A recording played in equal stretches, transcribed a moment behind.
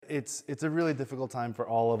it's a really difficult time for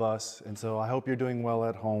all of us, and so I hope you're doing well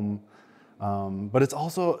at home. But it's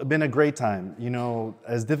also been a great time. You know,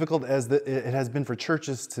 as difficult as it has been for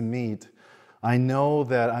churches to meet, I know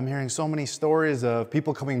that I'm hearing so many stories of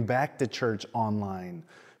people coming back to church online,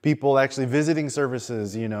 people actually visiting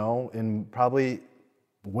services, you know, in probably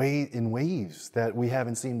in waves that we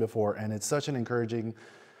haven't seen before, and it's such an encouraging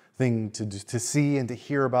thing to see and to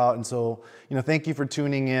hear about. And so, you know, thank you for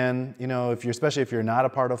tuning in. You know, especially if you're not a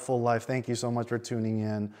part of Full Life, thank you so much for tuning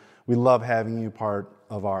in. We love having you part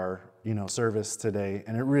of our, you know, service today,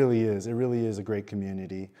 and it really is a great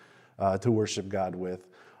community to worship God with.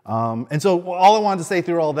 And so all I wanted to say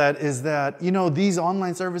through all that is that, you know, these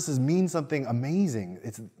online services mean something amazing.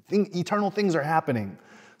 Eternal things are happening.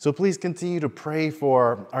 So please continue to pray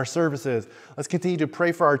for our services. Let's continue to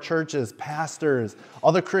pray for our churches, pastors,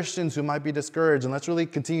 other Christians who might be discouraged, and let's really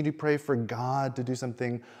continue to pray for God to do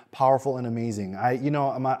something powerful and amazing.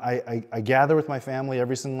 I gather with my family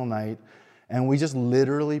every single night, and we just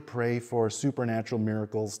literally pray for supernatural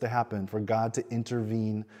miracles to happen, for God to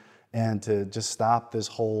intervene and to just stop this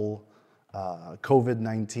whole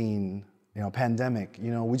COVID-19 pandemic. You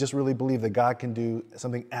know, we just really believe that God can do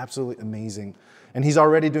something absolutely amazing. And He's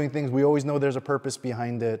already doing things. We always know there's a purpose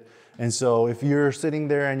behind it. And so if you're sitting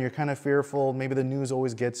there and you're kind of fearful, maybe the news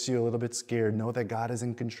always gets you a little bit scared, know that God is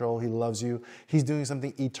in control. He loves you. He's doing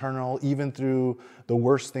something eternal, even through the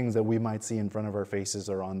worst things that we might see in front of our faces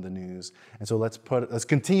or on the news. And so let's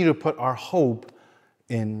continue to put our hope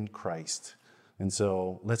in Christ. And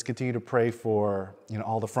so let's continue to pray for, you know,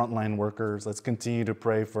 all the frontline workers. Let's continue to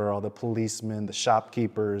pray for all the policemen, the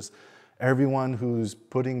shopkeepers, everyone who's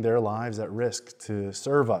putting their lives at risk to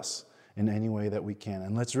serve us in any way that we can.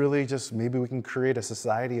 And let's really maybe we can create a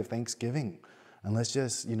society of thanksgiving. And let's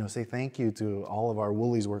just, you know, say thank you to all of our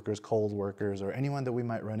Woolies workers, Kohl's workers, or anyone that we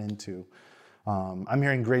might run into. I'm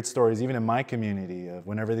hearing great stories, even in my community, of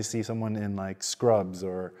whenever they see someone in like scrubs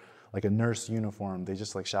or like a nurse uniform, they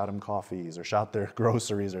just like shout them coffees or shout their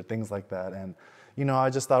groceries or things like that. And, you know, I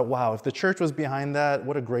just thought, wow, if the church was behind that,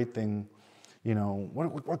 what a great thing, you know,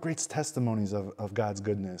 what great testimonies of God's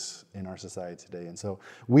goodness in our society today. And so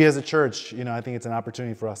we as a church, you know, I think it's an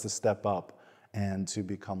opportunity for us to step up and to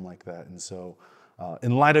become like that. And so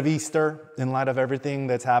in light of Easter, in light of everything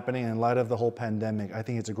that's happening, in light of the whole pandemic, I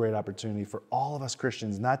think it's a great opportunity for all of us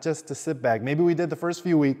Christians, not just to sit back. Maybe we did the first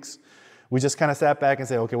few weeks. We just kind of sat back and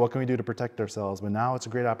say, okay, what can we do to protect ourselves? But now it's a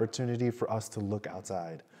great opportunity for us to look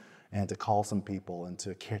outside and to call some people and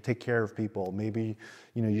to take care of people. Maybe,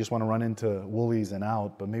 you know, you just want to run into Woolies and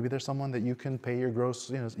out, but maybe there's someone that you can pay you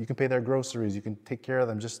can pay their groceries, you can take care of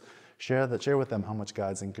them. Just share with them how much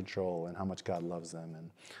God's in control and how much God loves them. And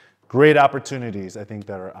great opportunities, I think,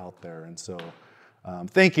 that are out there. And so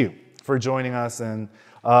thank you for joining us. And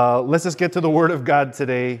let's just get to the Word of God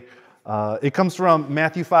today. It comes from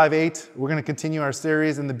Matthew 5:8. We're going to continue our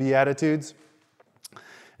series in the Beatitudes.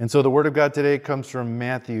 And so the Word of God today comes from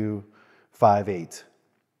Matthew 5:8.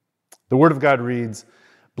 The Word of God reads,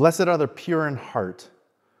 "Blessed are the pure in heart,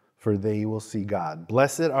 for they will see God.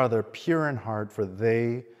 Blessed are the pure in heart, for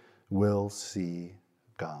they will see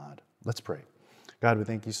God." Let's pray. God, we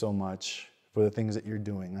thank you so much for the things that you're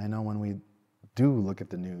doing. I know when we do look at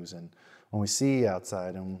the news and when we see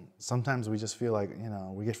outside, and sometimes we just feel like, you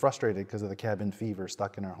know, we get frustrated because of the cabin fever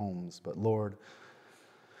stuck in our homes. But Lord,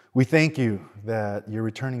 we thank you that you're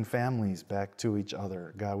returning families back to each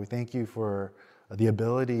other. God, we thank you for the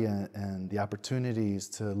ability and the opportunities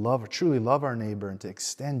to truly love our neighbor and to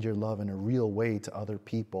extend your love in a real way to other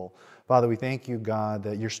people. Father, we thank you, God,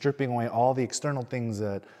 that you're stripping away all the external things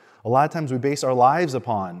that a lot of times we base our lives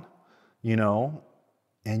upon, you know,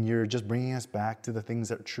 and you're just bringing us back to the things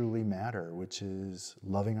that truly matter, which is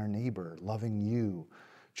loving our neighbor, loving you,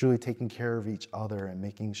 truly taking care of each other and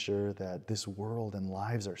making sure that this world and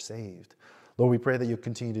lives are saved. Lord, we pray that you'll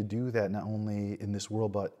continue to do that not only in this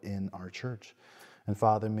world, but in our church. And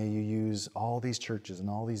Father, may you use all these churches and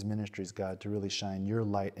all these ministries, God, to really shine your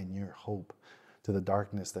light and your hope to the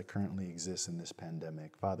darkness that currently exists in this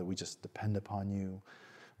pandemic. Father, we just depend upon you.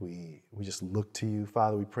 We just look to you.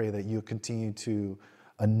 Father, we pray that you'll continue to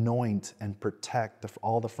anoint and protect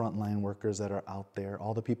all the frontline workers that are out there,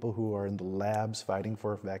 all the people who are in the labs fighting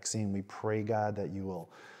for a vaccine. We pray, God, that you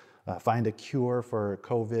will find a cure for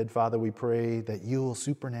COVID. Father, we pray that you will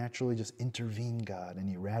supernaturally just intervene, God, and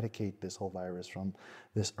eradicate this whole virus from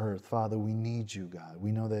this earth. Father, we need you, God.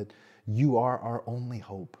 We know that you are our only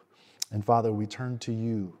hope. And Father, we turn to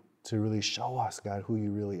you to really show us, God, who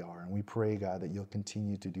you really are. And we pray, God, that you'll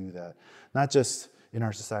continue to do that, not just in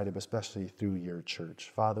our society, but especially through your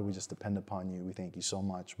church. Father, we just depend upon you. We thank you so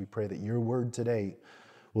much. We pray that your word today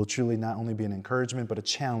will truly not only be an encouragement, but a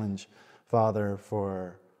challenge, Father,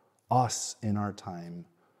 for us in our time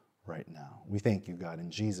right now. We thank you, God. In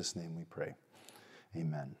Jesus' name we pray.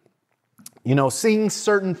 Amen. You know, seeing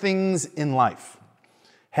certain things in life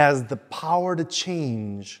has the power to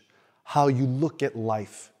change how you look at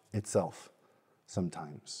life itself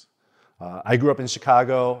sometimes. I grew up in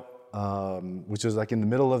Chicago, which is like in the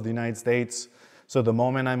middle of the United States. So the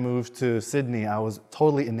moment I moved to Sydney, I was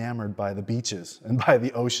totally enamored by the beaches and by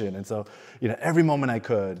the ocean. And so, every moment I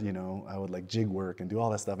could, I would like jig work and do all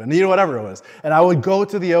that stuff and, whatever it was. And I would go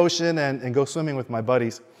to the ocean and go swimming with my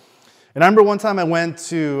buddies. And I remember one time I went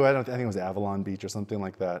to, I think it was Avalon Beach or something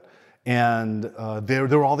like that. And there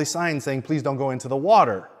were all these signs saying, please don't go into the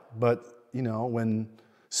water. But, when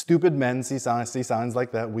stupid men see signs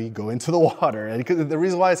like that, we go into the water. And the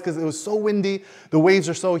reason why is because it was so windy, the waves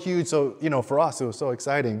are so huge, so, for us, it was so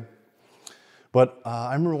exciting. But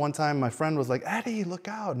I remember one time my friend was like, Eddie, look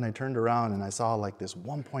out. And I turned around and I saw like this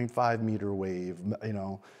 1.5 meter wave,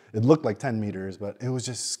 it looked like 10 meters, but it was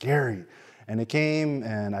just scary. And it came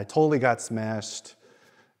and I totally got smashed.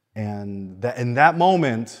 And in that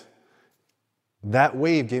moment, that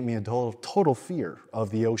wave gave me a total fear of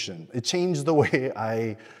the ocean. It changed the way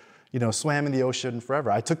I, swam in the ocean forever.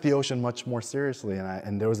 I took the ocean much more seriously,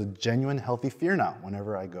 and there was a genuine healthy fear now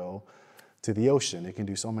whenever I go to the ocean. It can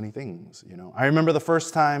do so many things, I remember the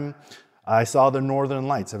first time I saw the Northern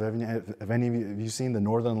Lights. Have any of you seen the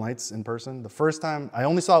Northern Lights in person? The first time, I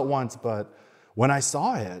only saw it once, but when I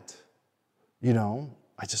saw it,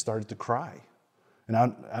 I just started to cry. And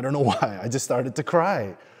I don't know why, I just started to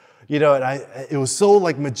cry. And it was so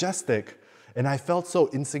like majestic, and I felt so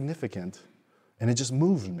insignificant, and it just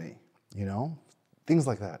moved me, things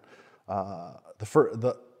like that.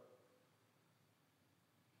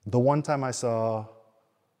 The one time I saw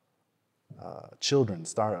children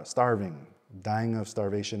starving, dying of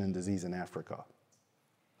starvation and disease in Africa,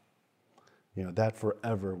 that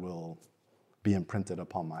forever will be imprinted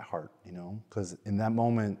upon my heart, because in that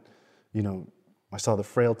moment, I saw the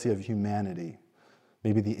frailty of humanity,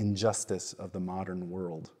 maybe the injustice of the modern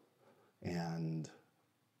world. And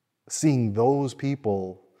seeing those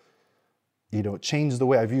people, change the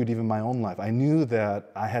way I viewed even my own life. I knew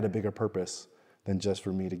that I had a bigger purpose than just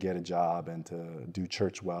for me to get a job and to do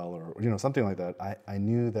church well or, something like that. I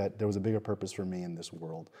knew that there was a bigger purpose for me in this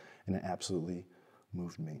world, and it absolutely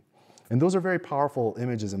moved me. And those are very powerful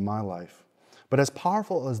images in my life. But as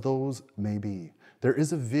powerful as those may be, there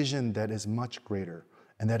is a vision that is much greater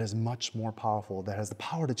and that is much more powerful, that has the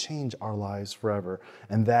power to change our lives forever,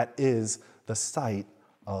 and that is the sight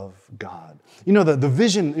of God. The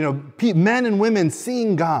vision, men and women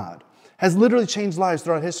seeing God has literally changed lives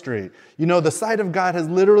throughout history. The sight of God has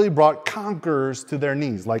literally brought conquerors to their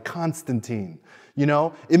knees, like Constantine.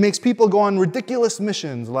 It makes people go on ridiculous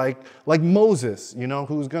missions like Moses,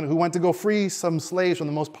 who went to go free some slaves from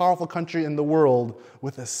the most powerful country in the world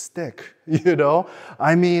with a stick,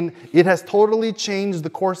 it has totally changed the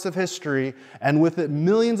course of history, and with it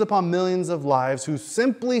millions upon millions of lives who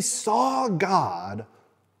simply saw God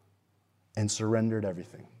and surrendered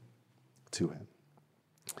everything to him.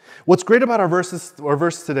 What's great about our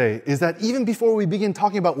verse today is that even before we begin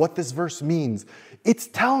talking about what this verse means, it's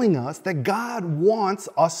telling us that God wants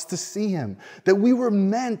us to see him, that we were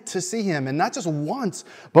meant to see him, and not just once,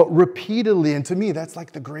 but repeatedly. And to me, that's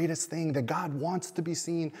like the greatest thing, that God wants to be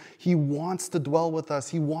seen. He wants to dwell with us.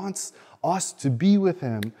 He wants us to be with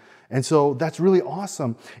him. And so that's really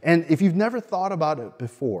awesome. And if you've never thought about it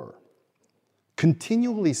before,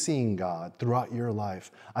 continually seeing God throughout your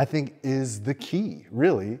life, I think, is the key,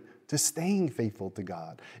 really, to staying faithful to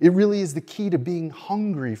God. It really is the key to being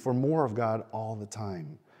hungry for more of God all the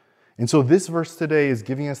time. And so this verse today is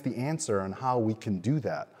giving us the answer on how we can do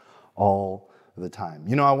that all the time.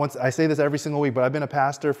 I say this every single week, but I've been a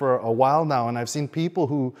pastor for a while now, and I've seen people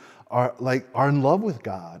who are in love with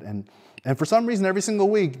God, and for some reason, every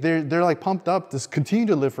single week, they're like pumped up to continue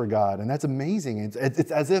to live for God. And that's amazing. It's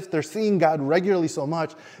as if they're seeing God regularly so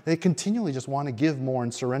much, they continually just want to give more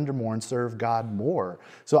and surrender more and serve God more.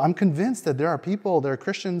 So I'm convinced that there are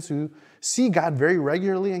Christians who see God very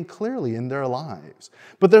regularly and clearly in their lives.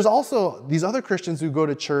 But there's also these other Christians who go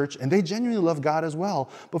to church and they genuinely love God as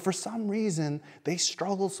well. But for some reason, they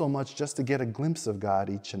struggle so much just to get a glimpse of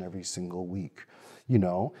God each and every single week.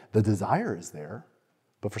 The desire is there,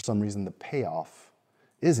 but for some reason the payoff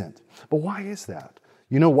isn't. But why is that?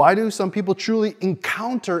 Why do some people truly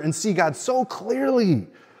encounter and see God so clearly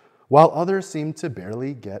while others seem to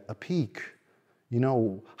barely get a peek?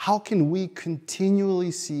 How can we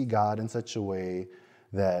continually see God in such a way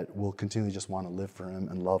that we'll continually just want to live for him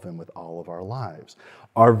and love him with all of our lives?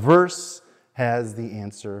 Our verse has the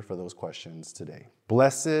answer for those questions today.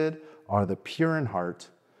 Blessed are the pure in heart,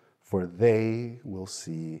 for they will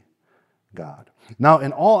see God. Now,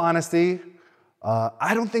 in all honesty,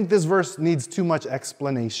 I don't think this verse needs too much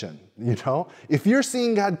explanation. If you're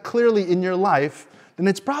seeing God clearly in your life, then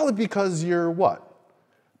it's probably because you're what?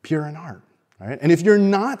 Pure in heart, right? And if you're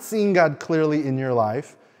not seeing God clearly in your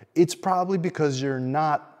life, it's probably because you're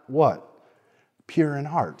not what? Pure in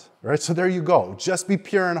heart, right? So there you go. Just be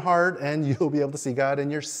pure in heart and you'll be able to see God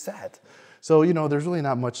and you're set. So, there's really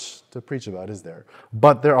not much to preach about, is there?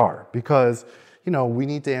 But there are, because, we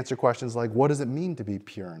need to answer questions like, what does it mean to be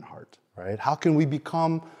pure in heart, right? How can we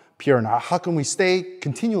become pure in heart? How can we stay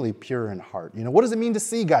continually pure in heart? What does it mean to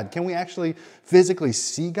see God? Can we actually physically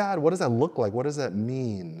see God? What does that look like? What does that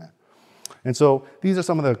mean? And so these are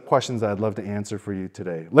some of the questions that I'd love to answer for you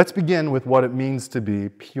today. Let's begin with what it means to be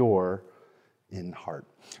pure in heart.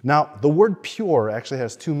 Now, the word pure actually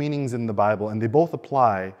has two meanings in the Bible, and they both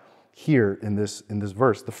apply here in this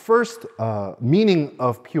verse. The first meaning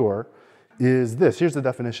of pure is this. Here's the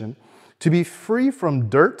definition: to be free from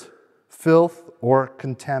dirt, filth, or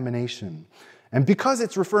contamination. And because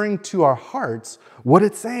it's referring to our hearts, what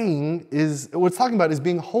it's talking about is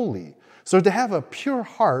being holy. So to have a pure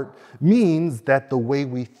heart means that the way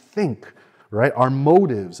we think, right, our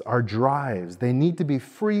motives, our drives, they need to be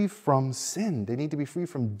free from sin. They need to be free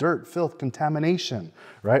from dirt, filth, contamination,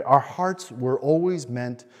 right? Our hearts were always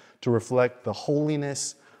meant to reflect the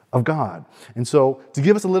holiness of God. And so to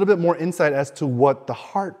give us a little bit more insight as to what the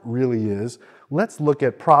heart really is, let's look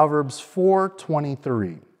at Proverbs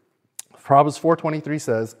 4:23. Proverbs 4:23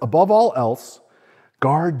 says, above all else,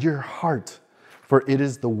 guard your heart, for it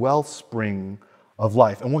is the wellspring of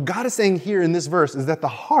life. And what God is saying here in this verse is that the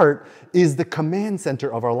heart is the command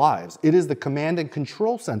center of our lives. It is the command and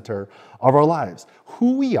control center of our lives.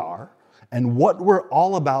 Who we are and what we're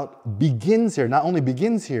all about begins here, not only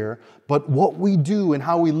begins here, but what we do and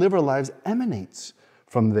how we live our lives emanates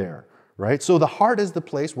from there, right? So the heart is the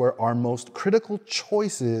place where our most critical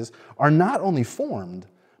choices are not only formed,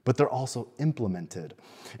 but they're also implemented.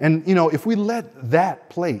 And, if we let that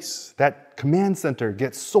place, that command center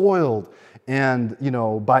get soiled and,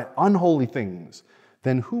 by unholy things,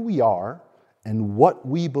 then who we are and what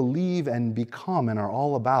we believe and become and are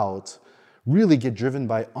all about really get driven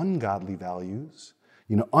by ungodly values,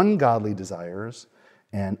 ungodly desires,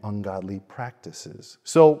 and ungodly practices.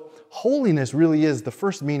 So holiness really is the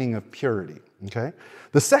first meaning of purity, okay?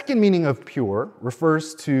 The second meaning of pure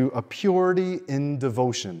refers to a purity in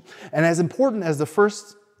devotion. And as important as the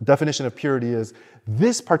first definition of purity is,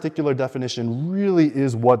 this particular definition really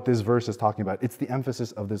is what this verse is talking about. It's the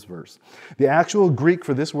emphasis of this verse. The actual Greek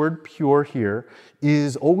for this word pure here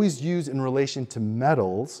is always used in relation to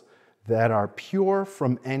metals that are pure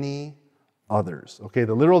from any others. Okay,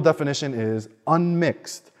 the literal definition is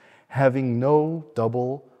unmixed, having no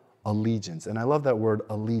double allegiance. And I love that word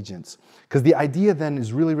allegiance, because the idea then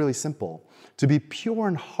is really, really simple. To be pure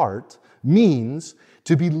in heart means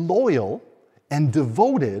to be loyal and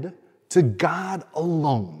devoted to God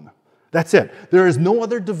alone. That's it. There is no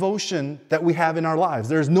other devotion that we have in our lives.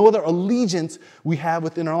 There is no other allegiance we have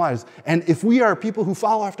within our lives. And if we are people who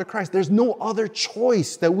follow after Christ, there's no other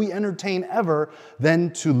choice that we entertain ever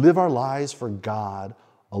than to live our lives for God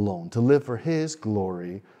alone, to live for His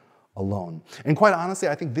glory alone. And quite honestly,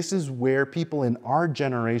 I think this is where people in our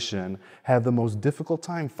generation have the most difficult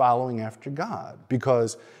time following after God,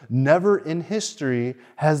 because never in history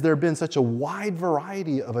has there been such a wide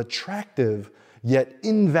variety of attractive yet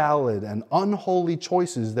invalid and unholy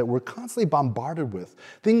choices that we're constantly bombarded with,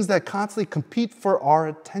 things that constantly compete for our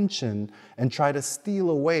attention and try to steal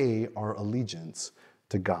away our allegiance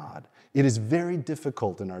to God. It is very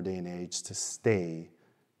difficult in our day and age to stay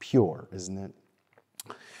pure, isn't it?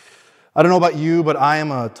 I don't know about you, but I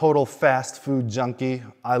am a total fast food junkie.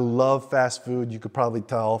 I love fast food. You could probably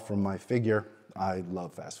tell from my figure. I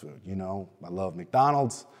love fast food, I love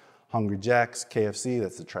McDonald's, Hungry Jack's, KFC,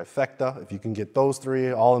 that's the trifecta. If you can get those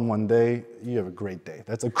three all in one day, you have a great day.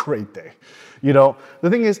 That's a great day. The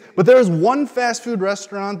thing is, but there is one fast food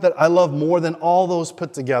restaurant that I love more than all those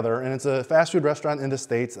put together, and it's a fast food restaurant in the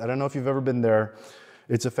States. I don't know if you've ever been there.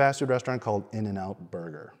 It's a fast food restaurant called In-N-Out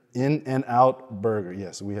Burger. In-N-Out Burger.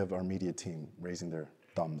 Yes, we have our media team raising their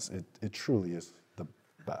thumbs. It truly is the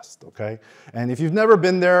best, okay? And if you've never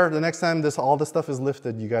been there, the next time all this stuff is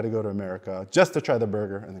lifted, you got to go to America just to try the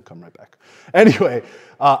burger and then come right back. Anyway,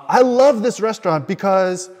 I love this restaurant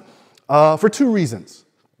because for two reasons.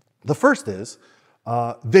 The first is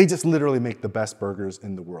they just literally make the best burgers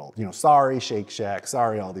in the world. Sorry Shake Shack,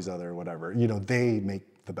 sorry all these other whatever. They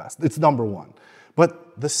make the best. It's number one.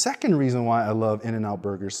 But the second reason why I love In-N-Out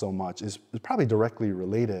Burgers so much is probably directly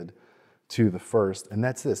related to the first, and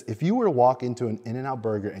that's this. If you were to walk into an In-N-Out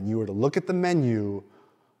Burger and you were to look at the menu,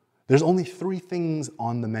 there's only 3 things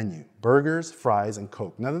on the menu: burgers, fries, and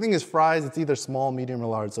Coke. Now the thing is, fries, it's either small, medium, or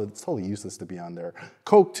large, so it's totally useless to be on there.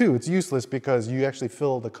 Coke too, it's useless because you actually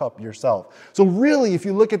fill the cup yourself. So really, if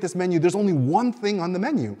you look at this menu, there's only one thing on the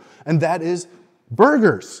menu, and that is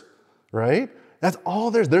burgers, right? That's all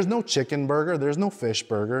there's no chicken burger, there's no fish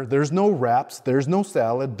burger, there's no wraps, there's no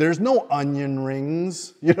salad, there's no onion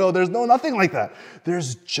rings, there's nothing like that.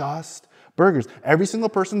 There's just burgers. Every single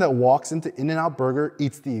person that walks into In-N-Out Burger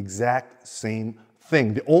eats the exact same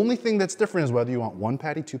thing. The only thing that's different is whether you want 1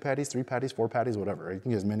 patty, 2 patties, 3 patties, 4 patties, whatever. You can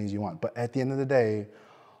get as many as you want. But at the end of the day,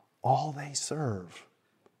 all they serve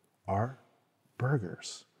are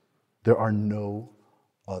burgers. There are no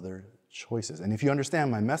other choices. And if you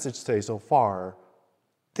understand my message today so far,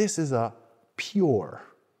 this is a pure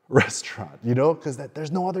restaurant, because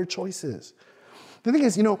there's no other choices. The thing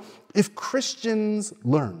is, if Christians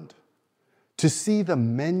learned to see the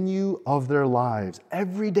menu of their lives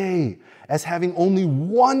every day as having only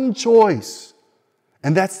one choice,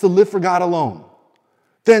 and that's to live for God alone,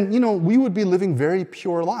 then, we would be living very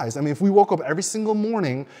pure lives. I mean, if we woke up every single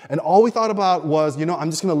morning and all we thought about was,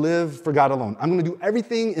 I'm just going to live for God alone. I'm going to do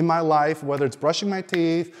everything in my life, whether it's brushing my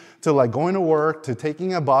teeth, to going to work, to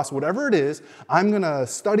taking a bus, whatever it is, I'm going to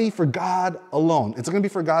study for God alone. It's going to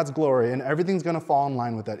be for God's glory, and everything's going to fall in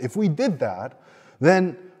line with that. If we did that,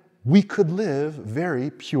 then we could live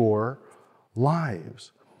very pure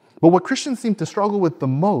lives. But what Christians seem to struggle with the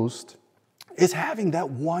most is having that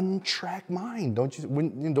one-track mind,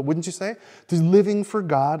 wouldn't you say? To living for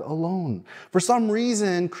God alone. For some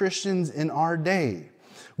reason, Christians in our day,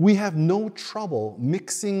 we have no trouble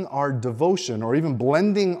mixing our devotion or even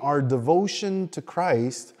blending our devotion to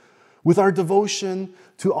Christ with our devotion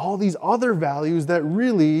to all these other values that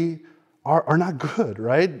really are not good,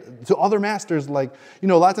 right? To other masters, a lot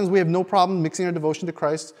of times we have no problem mixing our devotion to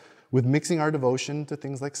Christ with mixing our devotion to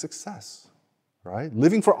things like success. Right?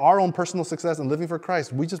 Living for our own personal success and living for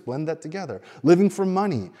Christ, we just blend that together. Living for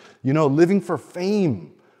money, living for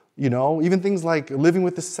fame, even things like living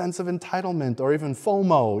with the sense of entitlement or even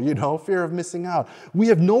FOMO, fear of missing out. We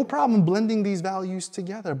have no problem blending these values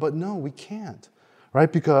together, but no, we can't,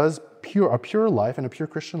 right? Because a pure life and a pure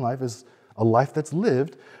Christian life is a life that's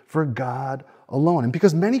lived for God alone. And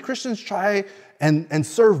because many Christians try and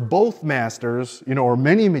serve both masters, or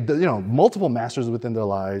many, multiple masters within their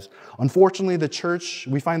lives, unfortunately,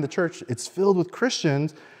 we find the church, it's filled with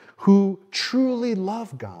Christians who truly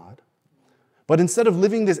love God, but instead of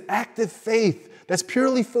living this active faith that's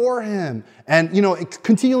purely for Him and,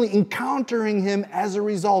 continually encountering Him as a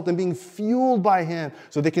result and being fueled by Him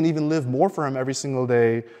so they can even live more for Him every single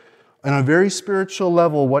day, on a very spiritual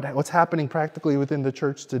level, what's happening practically within the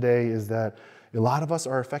church today is that a lot of us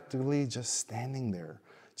are effectively just standing there,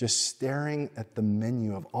 just staring at the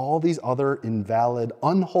menu of all these other invalid,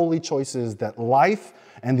 unholy choices that life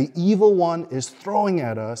and the evil one is throwing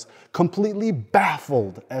at us, completely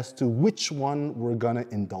baffled as to which one we're going to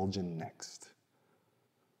indulge in next.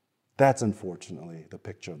 That's unfortunately the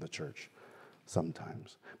picture of the church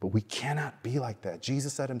sometimes. But we cannot be like that.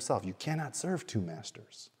 Jesus said Himself, you cannot serve 2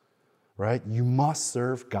 masters. Right? You must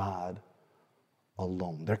serve God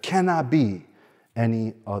alone. There cannot be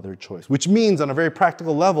any other choice, which means on a very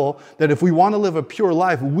practical level that if we want to live a pure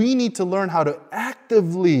life, we need to learn how to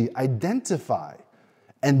actively identify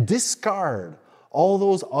and discard all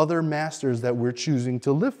those other masters that we're choosing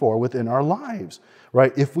to live for within our lives,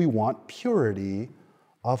 right? If we want purity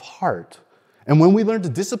of heart. And when we learn to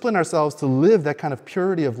discipline ourselves to live that kind of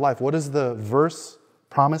purity of life, what does the verse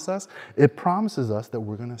promise us? It promises us that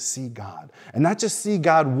we're going to see God. And not just see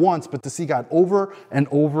God once, but to see God over and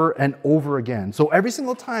over and over again. So every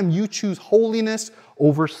single time you choose holiness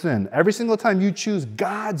over sin, every single time you choose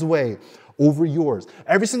God's way over yours,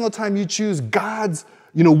 every single time you choose God's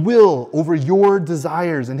will over your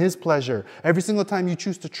desires and His pleasure, every single time you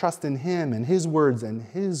choose to trust in Him and His words and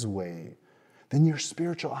His way, then your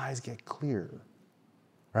spiritual eyes get clear.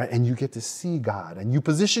 Right? And you get to see God. And you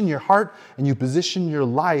position your heart and you position your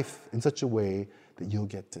life in such a way that you'll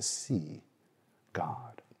get to see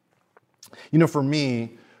God. For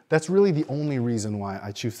me, that's really the only reason why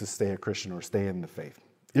I choose to stay a Christian or stay in the faith.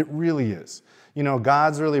 It really is.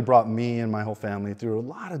 God's really brought me and my whole family through a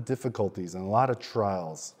lot of difficulties and a lot of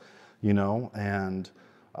trials, and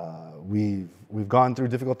we've gone through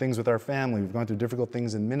difficult things with our family. We've gone through difficult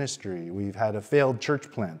things in ministry. We've had a failed church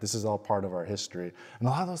plant. This is all part of our history. And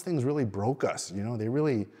a lot of those things really broke us. They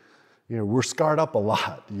really, we're scarred up a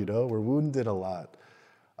lot. We're wounded a lot.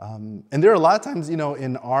 And there are a lot of times,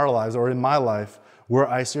 in our lives or in my life where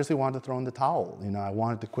I seriously wanted to throw in the towel. I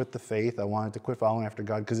wanted to quit the faith. I wanted to quit following after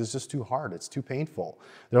God because it's just too hard. It's too painful.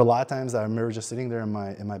 There are a lot of times that I remember just sitting there in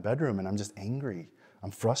my bedroom and I'm just angry.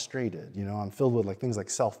 I'm frustrated. I'm filled with things like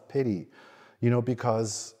self-pity,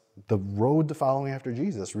 because the road to following after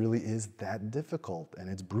Jesus really is that difficult and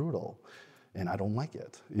it's brutal, and I don't like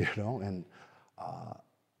it. And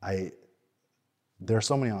there's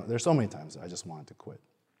so many times I just wanted to quit.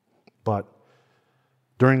 But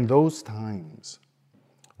during those times,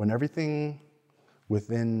 when everything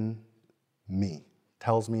within me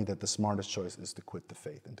tells me that the smartest choice is to quit the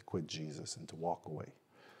faith and to quit Jesus and to walk away,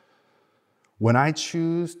 when I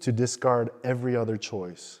choose to discard every other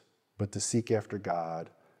choice but to seek after God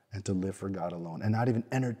and to live for God alone and not even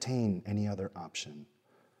entertain any other option,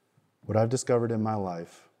 what I've discovered in my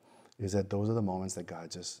life is that those are the moments that God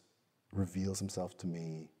just reveals himself to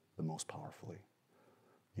me the most powerfully,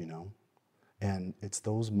 And it's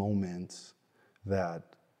those moments that,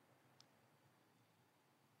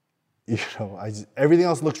 everything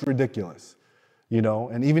else looks ridiculous,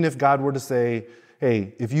 And even if God were to say,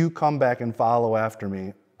 hey, if you come back and follow after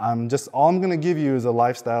me, all I'm going to give you is a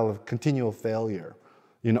lifestyle of continual failure,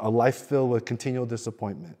 a life filled with continual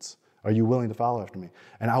disappointments. Are you willing to follow after me?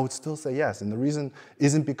 And I would still say yes. And the reason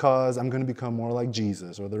isn't because I'm going to become more like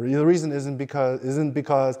Jesus, or the reason isn't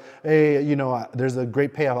because hey, there's a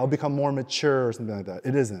great payoff. I'll become more mature or something like that.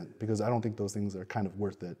 It isn't, because I don't think those things are kind of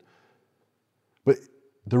worth it. But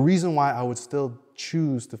the reason why I would still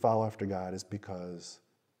choose to follow after God is because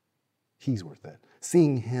he's worth it.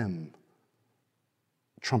 Seeing him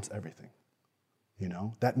trumps everything.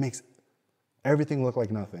 That makes everything look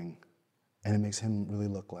like nothing, and it makes him really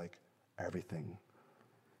look like everything.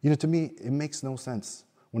 To me, it makes no sense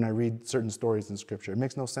when I read certain stories in Scripture. It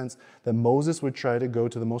makes no sense that Moses would try to go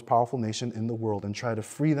to the most powerful nation in the world and try to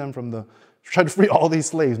free all these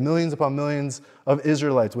slaves, millions upon millions of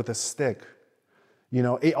Israelites, with a stick.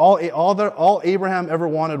 All Abraham ever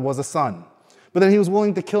wanted was a son. But then he was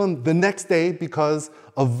willing to kill him the next day because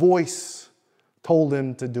a voice told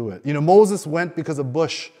him to do it. Moses went because a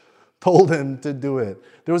bush told him to do it.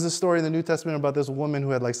 There was a story in the New Testament about this woman who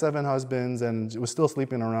had 7 husbands and was still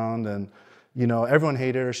sleeping around, and everyone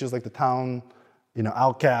hated her. She was like the town,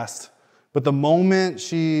 outcast. But the moment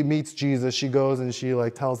she meets Jesus, she goes and she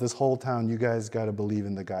tells this whole town, you guys got to believe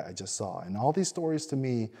in the guy I just saw. And all these stories to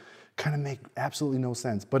me kind of make absolutely no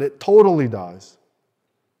sense, but it totally does.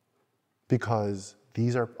 Because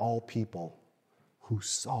these are all people who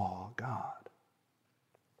saw God.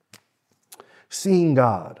 Seeing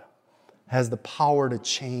God has the power to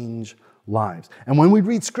change lives. And when we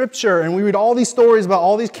read Scripture and we read all these stories about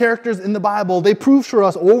all these characters in the Bible, they prove for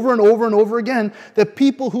us over and over and over again that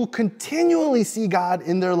people who continually see God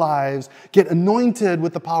in their lives get anointed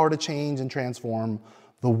with the power to change and transform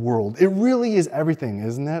the world. It really is everything,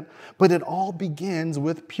 isn't it? But it all begins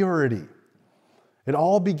with purity. It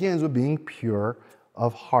all begins with being pure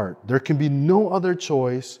of heart. There can be no other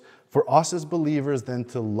choice for us as believers than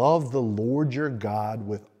to love the Lord your God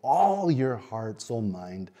with all your heart, soul,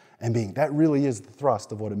 mind, and being. That really is the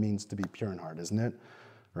thrust of what it means to be pure in heart, isn't it?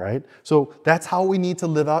 Right? So that's how we need to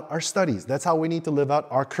live out our studies. That's how we need to live out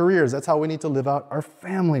our careers. That's how we need to live out our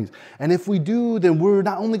families. And if we do, then we're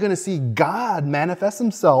not only going to see God manifest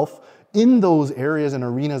himself in those areas and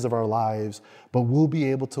arenas of our lives, but we'll be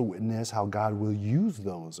able to witness how God will use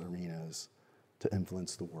those arenas to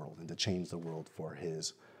influence the world and to change the world for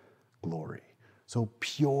his glory. So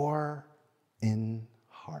pure in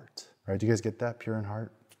heart. Right? Do you guys get that? Pure in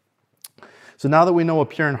heart? So now that we know what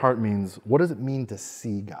pure in heart means, what does it mean to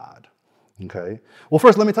see God? Okay. Well,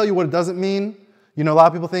 first, let me tell you what it doesn't mean. A lot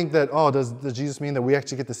of people think that, does Jesus mean that we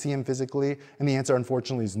actually get to see him physically? And the answer,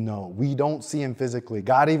 unfortunately, is no. We don't see him physically.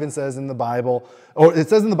 God even says in the Bible, or it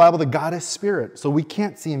says in the Bible that God is spirit, so we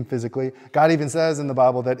can't see him physically. God even says in the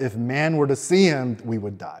Bible that if man were to see him, we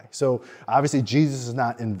would die. So obviously, Jesus is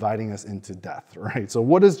not inviting us into death, right? So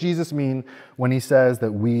what does Jesus mean when he says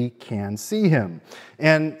that we can see him?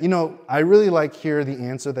 And, I really like here the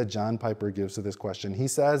answer that John Piper gives to this question. He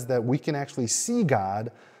says that we can actually see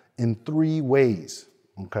God in 3 ways,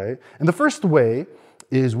 okay? And the first way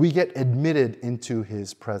is we get admitted into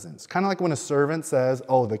his presence. Kind of like when a servant says,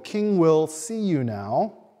 the king will see you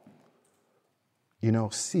now.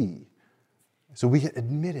 See. So we get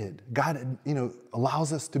admitted. God,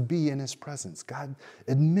 allows us to be in his presence. God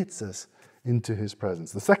admits us into his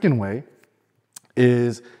presence. The second way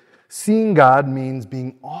is seeing God means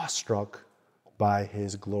being awestruck by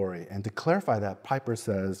his glory. And to clarify that, Piper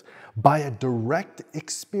says, by a direct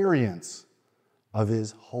experience of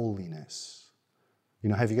his holiness.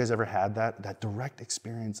 Have you guys ever had that direct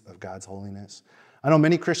experience of God's holiness? I know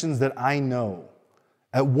many Christians that I know,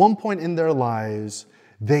 at one point in their lives,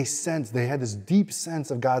 they had this deep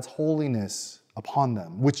sense of God's holiness upon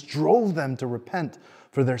them, which drove them to repent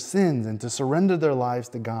for their sins and to surrender their lives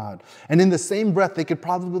to God. And in the same breath, they could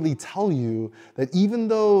probably tell you that even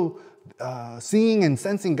though seeing and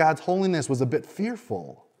sensing God's holiness was a bit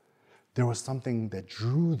fearful, there was something that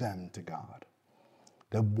drew them to God,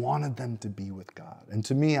 that wanted them to be with God. And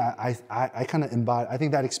to me, I kind of embody, I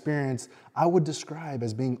think that experience I would describe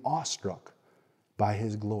as being awestruck by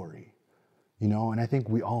His glory. And I think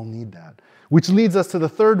we all need that. Which leads us to the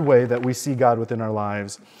third way that we see God within our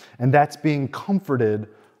lives, and that's being comforted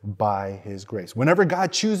by His grace. Whenever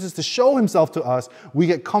God chooses to show Himself to us, we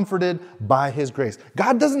get comforted by His grace.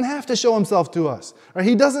 God doesn't have to show Himself to us. Right?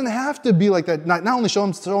 He doesn't have to be like that, not only show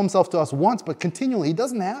Himself to us once, but continually. He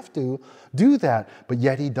doesn't have to do that, but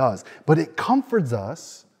yet He does. But it comforts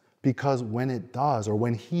us because when it does, or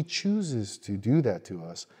when He chooses to do that to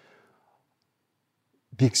us,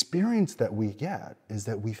 the experience that we get is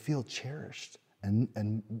that we feel cherished and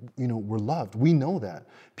we're loved. We know that.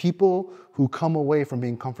 People who come away from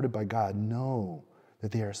being comforted by God know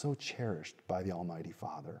that they are so cherished by the Almighty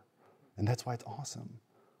Father. And that's why it's awesome.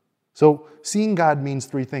 So seeing God means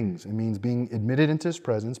three things. It means being admitted into His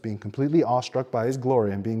presence, being completely awestruck by His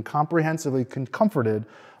glory, and being comprehensively comforted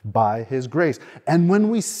by His grace. And when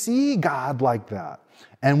we see God like that,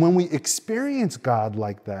 and when we experience God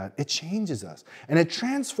like that, it changes us. And it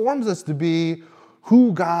transforms us to be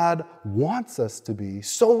who God wants us to be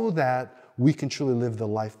so that we can truly live the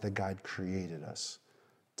life that God created us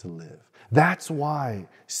to live. That's why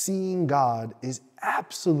seeing God is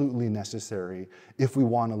absolutely necessary if we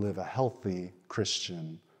want to live a healthy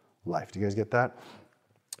Christian life. Do you guys get that?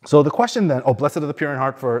 So the question then, blessed are the pure in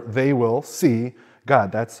heart, for they will see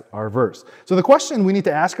God. That's our verse. So the question we need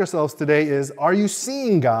to ask ourselves today is, are you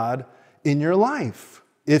seeing God in your life?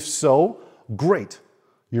 If so, great.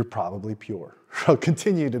 You're probably pure.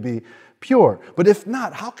 Continue to be pure. But if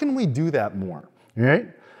not, how can we do that more? Right?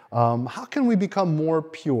 How can we become more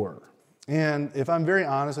pure? And if I'm very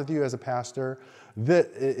honest with you as a pastor,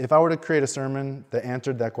 if I were to create a sermon that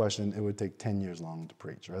answered that question, it would take 10 years long to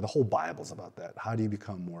preach. Right? The whole Bible's about that. How do you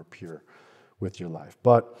become more pure with your life?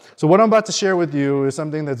 So what I'm about to share with you is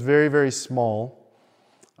something that's very, very small,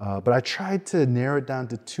 but I tried to narrow it down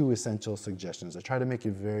to two essential suggestions. I tried to make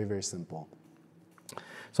it very, very simple.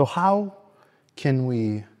 So how can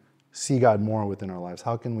we see God more within our lives?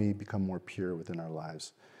 How can we become more pure within our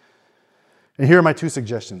lives? And here are my two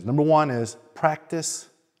suggestions. Number one is practice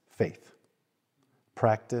faith.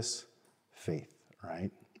 Practice faith,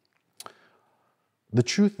 right? The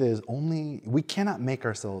truth is we cannot make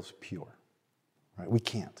ourselves pure. Right? We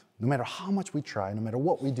can't. No matter how much we try, no matter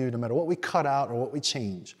what we do, no matter what we cut out or what we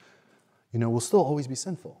change, we'll still always be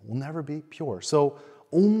sinful. We'll never be pure. So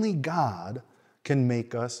only God can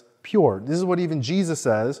make us pure. This is what even Jesus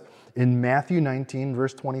says in Matthew 19,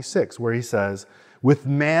 verse 26, where He says, with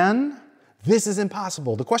man, this is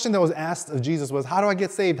impossible. The question that was asked of Jesus was, how do I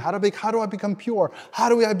get saved? How do I become pure? How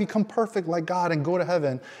do I become perfect like God and go to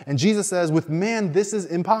heaven? And Jesus says, with man, this is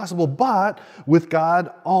impossible, but with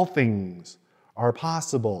God, all things are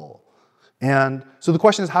possible. And so the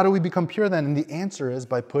question is, how do we become pure then? And the answer is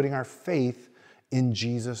by putting our faith in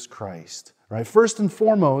Jesus Christ, right? First and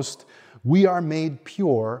foremost, we are made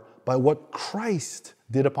pure by what Christ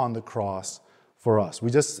did upon the cross for us. We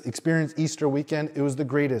just experienced Easter weekend. It was the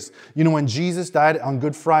greatest. When Jesus died on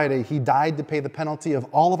Good Friday, He died to pay the penalty of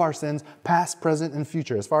all of our sins, past, present, and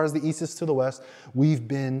future. As far as the east is to the west, we've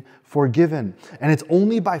been forgiven. And it's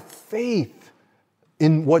only by faith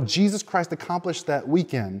in what Jesus Christ accomplished that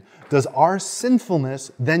weekend does our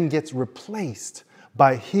sinfulness then gets replaced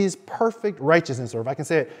by His perfect righteousness, or if I can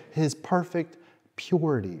say it, His perfect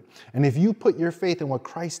purity. And if you put your faith in what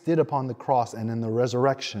Christ did upon the cross and in the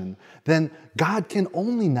resurrection, then God can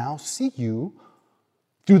only now see you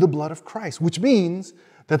through the blood of Christ, which means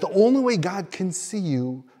that the only way God can see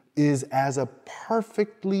you is as a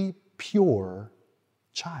perfectly pure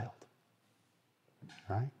child.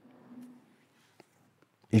 Right?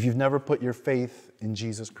 If you've never put your faith in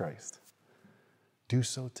Jesus Christ, do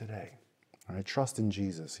so today. All right? Trust in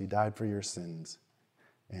Jesus. He died for your sins.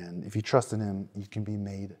 And if you trust in Him, you can be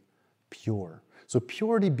made pure. So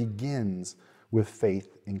purity begins with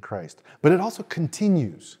faith in Christ. But it also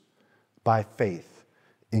continues by faith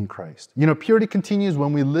in Christ. Purity continues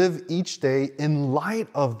when we live each day in light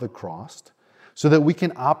of the cross so that we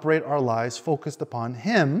can operate our lives focused upon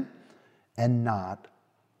Him and not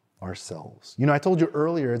ourselves. I told you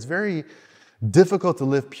earlier, it's very difficult to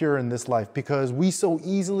live pure in this life because we so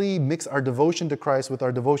easily mix our devotion to Christ with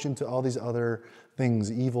our devotion to all these other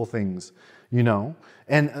things, evil things, you know.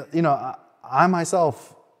 And, I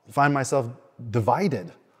myself find myself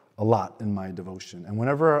divided a lot in my devotion. And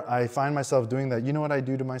whenever I find myself doing that, you know what I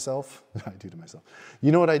do to myself?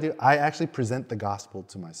 You know what I do? I actually present the gospel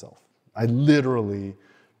to myself. I literally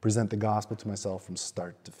present the gospel to myself from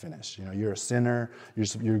start to finish. You're a sinner.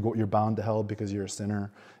 You're bound to hell because you're a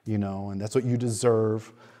sinner, and that's what you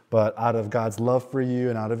deserve. But out of God's love for you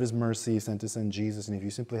and out of his mercy, he sent to send Jesus. And if you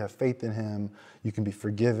simply have faith in him, you can be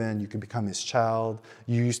forgiven. You can become his child.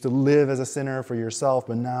 You used to live as a sinner for yourself,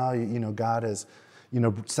 but now, God has,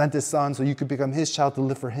 sent his son so you could become his child to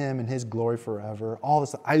live for him and his glory forever. All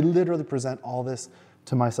this, I literally present all this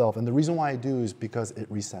to myself. And the reason why I do is because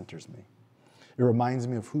it recenters me. It reminds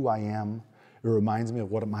me of who I am. It reminds me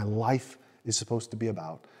of what my life is supposed to be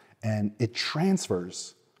about. And it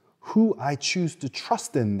transfers who I choose to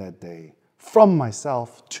trust in that day from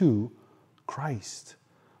myself to Christ,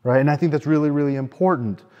 right? And I think that's really, really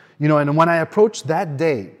important. And when I approach that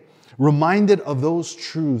day, reminded of those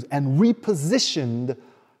truths and repositioned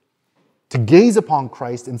to gaze upon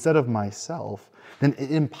Christ instead of myself, then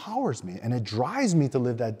it empowers me and it drives me to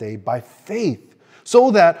live that day by faith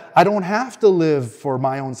so that I don't have to live for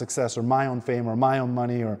my own success or my own fame or my own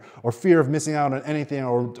money or fear of missing out on anything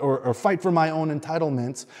or fight for my own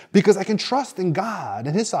entitlements, because I can trust in God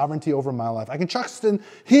and his sovereignty over my life. I can trust in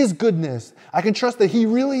his goodness. I can trust that he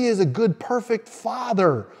really is a good, perfect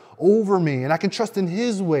father over me, and I can trust in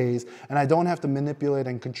his ways, and I don't have to manipulate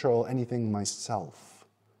and control anything myself.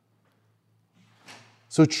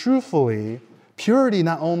 So truthfully, purity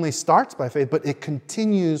not only starts by faith, but it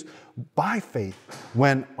continues by faith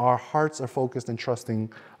when our hearts are focused and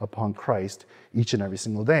trusting upon Christ each and every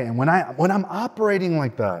single day. And when I'm operating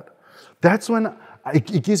like that, that's when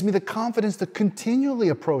it gives me the confidence to continually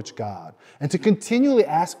approach God and to continually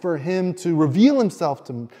ask for him to reveal himself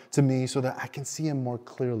to me so that I can see him more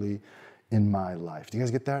clearly in my life. Do you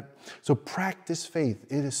guys get that? So practice faith.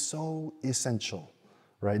 It is so essential,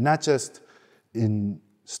 right? Not just in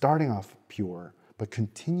starting off pure, but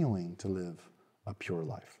continuing to live a pure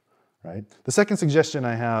life, right? The second suggestion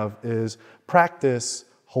I have is practice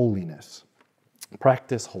holiness.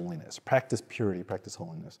 Practice holiness, practice purity, practice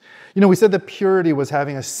holiness. We said that purity was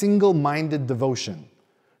having a single-minded devotion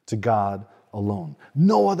to God alone.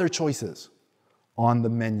 No other choices on the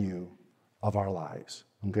menu of our lives,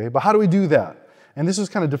 okay? But how do we do that? And this is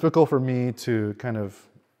kind of difficult for me to kind of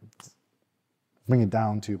bring it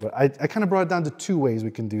down to, but I kind of brought it down to two ways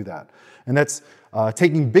we can do that. And that's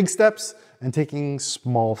taking big steps and taking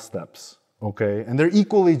small steps. Okay, and they're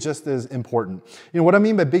equally just as important. What I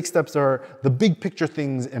mean by big steps are the big picture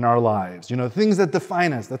things in our lives. Things that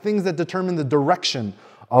define us, the things that determine the direction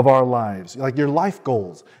of our lives, like your life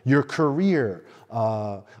goals, your career,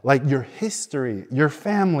 like your history, your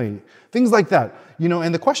family, things like that.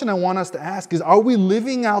 And the question I want us to ask is, are we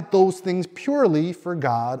living out those things purely for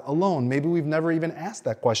God alone? Maybe we've never even asked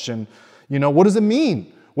that question. What does it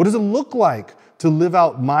mean? What does it look like to live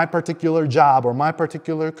out my particular job or my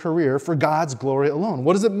particular career for God's glory alone?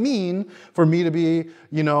 What does it mean for me to be,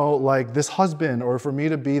 like this husband, or for me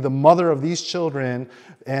to be the mother of these children?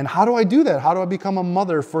 And how do I do that? How do I become a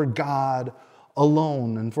mother for God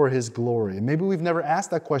alone and for his glory? And maybe we've never asked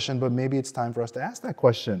that question, but maybe it's time for us to ask that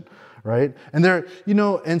question, right?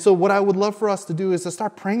 And so what I would love for us to do is to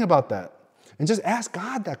start praying about that and just ask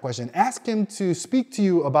God that question. Ask him to speak to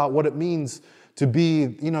you about what it means to be,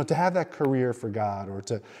 to have that career for God,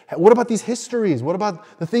 what about these histories? What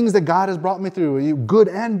about the things that God has brought me through, good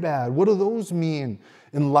and bad? What do those mean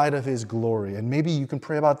in light of his glory? And maybe you can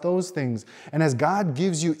pray about those things. And as God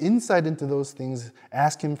gives you insight into those things,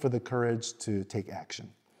 ask him for the courage to take action.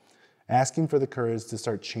 Ask him for the courage to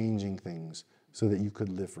start changing things so that you could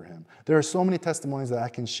live for him. There are so many testimonies that I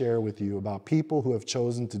can share with you about people who have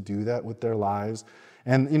chosen to do that with their lives.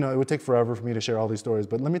 And, it would take forever for me to share all these stories,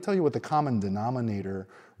 but let me tell you what the common denominator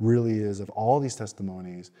really is of all these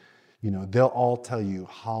testimonies. They'll all tell you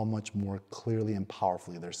how much more clearly and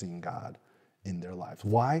powerfully they're seeing God in their lives.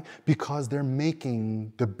 Why? Because they're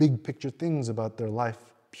making the big picture things about their life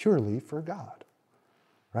purely for God,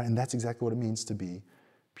 right? And that's exactly what it means to be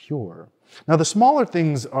pure. Now, the smaller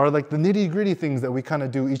things are like the nitty-gritty things that we kind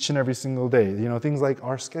of do each and every single day. Things like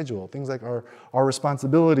our schedule, things like our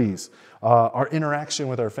responsibilities, our interaction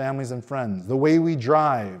with our families and friends, the way we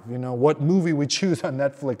drive, what movie we choose on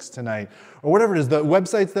Netflix tonight, or whatever it is, the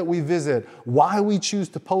websites that we visit, why we choose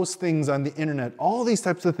to post things on the internet, all these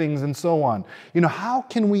types of things and so on. How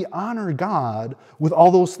can we honor God with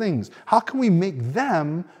all those things? How can we make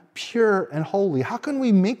them pure and holy? How can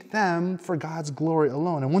we make them for God's glory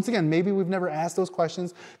alone? And once again, maybe we've never asked those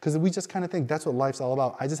questions because we just kind of think that's what life's all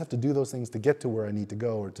about. I just have to do those things to get to where I need to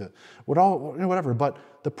go or to whatever. But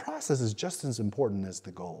the process is just as important as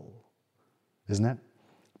the goal, isn't it?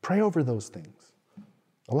 Pray over those things.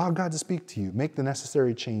 Allow God to speak to you. Make the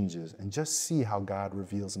necessary changes and just see how God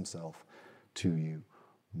reveals himself to you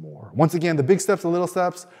more. Once again, the big steps, the little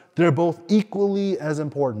steps, they're both equally as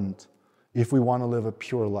important if we want to live a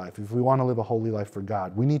pure life, if we want to live a holy life for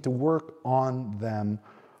God. We need to work on them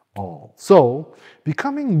all. So,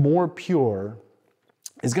 becoming more pure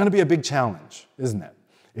is going to be a big challenge, isn't it?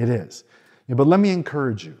 It is. Yeah, but let me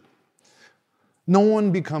encourage you. No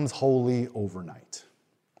one becomes holy overnight.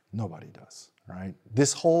 Nobody does, right?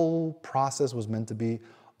 This whole process was meant to be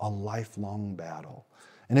a lifelong battle.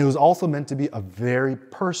 And it was also meant to be a very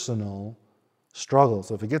personal struggle.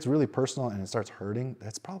 So if it gets really personal and it starts hurting,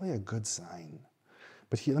 that's probably a good sign.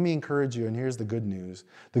 But let me encourage you, and here's the good news.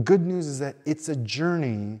 The good news is that it's a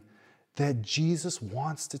journey that Jesus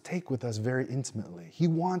wants to take with us very intimately. He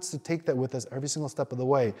wants to take that with us every single step of the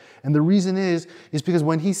way. And the reason is because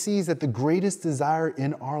when he sees that the greatest desire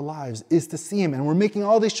in our lives is to see him, and we're making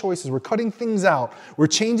all these choices, we're cutting things out, we're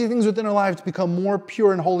changing things within our lives to become more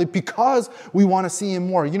pure and holy because we want to see him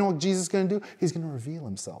more. You know what Jesus is going to do? He's going to reveal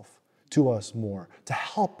himself to us more, to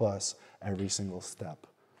help us every single step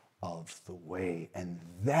of the way. And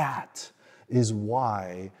that is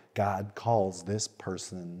why God calls this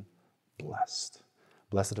person blessed.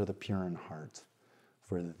 Blessed are the pure in heart,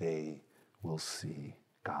 for they will see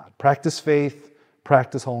God. Practice faith,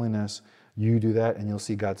 practice holiness. You do that and you'll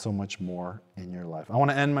see God so much more in your life. I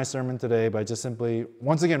want to end my sermon today by just simply,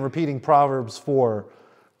 once again, repeating Proverbs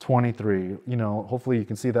 4:23. You know, hopefully you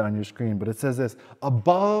can see that on your screen, but it says this: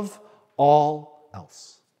 above all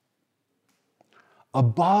else,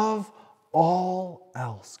 above all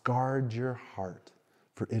else, guard your heart,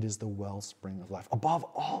 for it is the wellspring of life. Above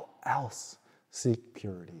all else, seek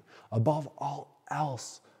purity. Above all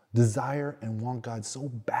else, desire and want God so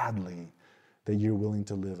badly that you're willing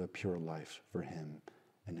to live a pure life for him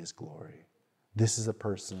and his glory. This is a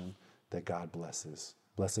person that God blesses.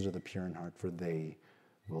 Blessed are the pure in heart, for they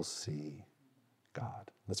will see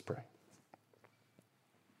God. Let's pray.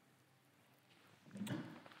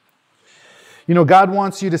 You know, God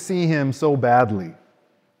wants you to see him so badly.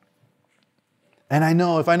 And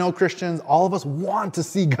if I know Christians, all of us want to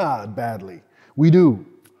see God badly. We do.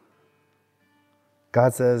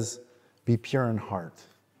 God says, be pure in heart,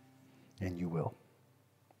 and you will.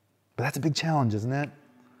 But that's a big challenge, isn't it?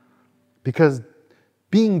 Because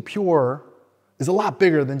being pure is a lot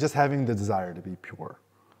bigger than just having the desire to be pure.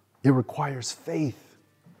 It requires faith.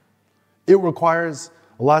 It requires,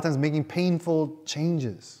 a lot of times, making painful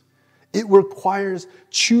changes. It requires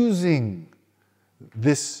choosing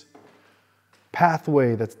this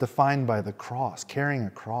pathway that's defined by the cross, carrying a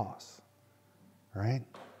cross, right?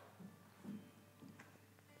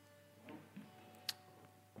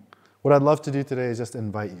 What I'd love to do today is just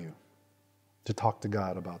invite you to talk to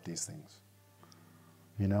God about these things.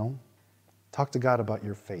 You know? Talk to God about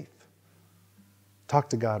your faith. Talk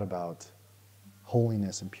to God about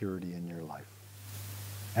holiness and purity in your life.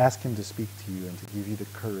 Ask him to speak to you and to give you the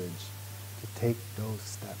courage to take those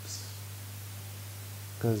steps.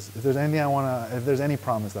 Because if there's any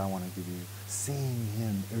promise that I want to give you, seeing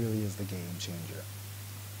him really is the game changer.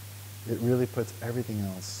 It really puts everything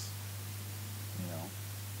else,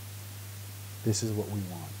 this is what we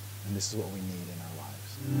want, and this is what we need in our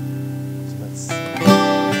lives. So let's see.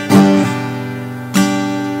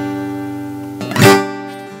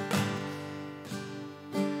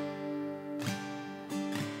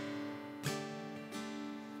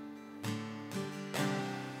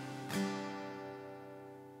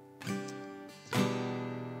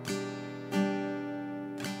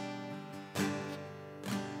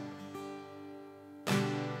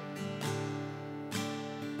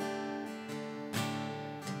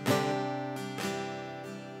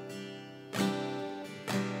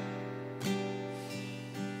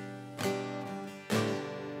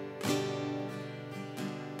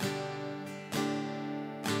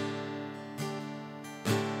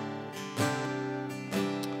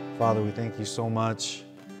 Father, we thank you so much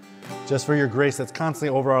just for your grace that's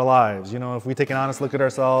constantly over our lives. If we take an honest look at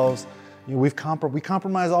ourselves, we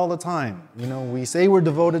compromise all the time. We say we're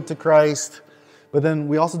devoted to Christ, but then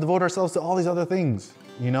we also devote ourselves to all these other things,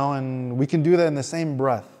 and we can do that in the same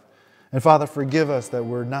breath. And Father, forgive us that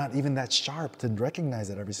we're not even that sharp to recognize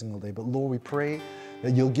it every single day. But Lord, we pray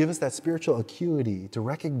that you'll give us that spiritual acuity to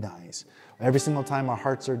recognize every single time our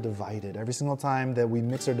hearts are divided, every single time that we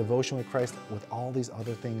mix our devotion with Christ with all these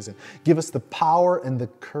other things, and give us the power and the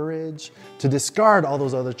courage to discard all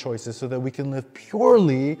those other choices so that we can live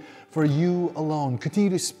purely for you alone. Continue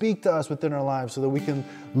to speak to us within our lives so that we can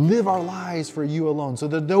live our lives for you alone, so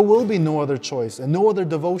that there will be no other choice and no other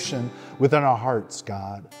devotion within our hearts,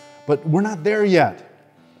 God. But we're not there yet,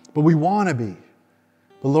 but we want to be.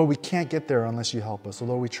 But Lord, we can't get there unless you help us. So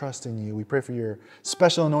Lord, we trust in you. We pray for your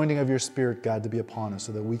special anointing of your Spirit, God, to be upon us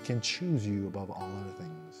so that we can choose you above all other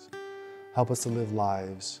things. Help us to live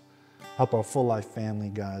lives. Help our full life family,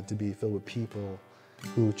 God, to be filled with people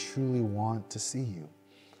who truly want to see you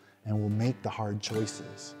and will make the hard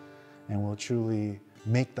choices and will truly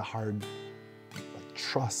make the hard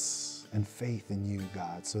trusts and faith in you,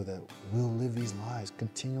 God, so that we'll live these lives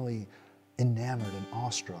continually enamored and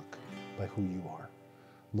awestruck by who you are.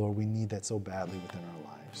 Lord, we need that so badly within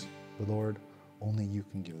our lives. But Lord, only you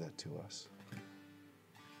can give that to us.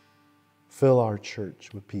 Fill our church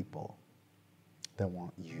with people that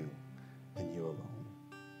want you and you alone.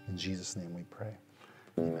 In Jesus' name we pray.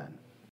 Amen.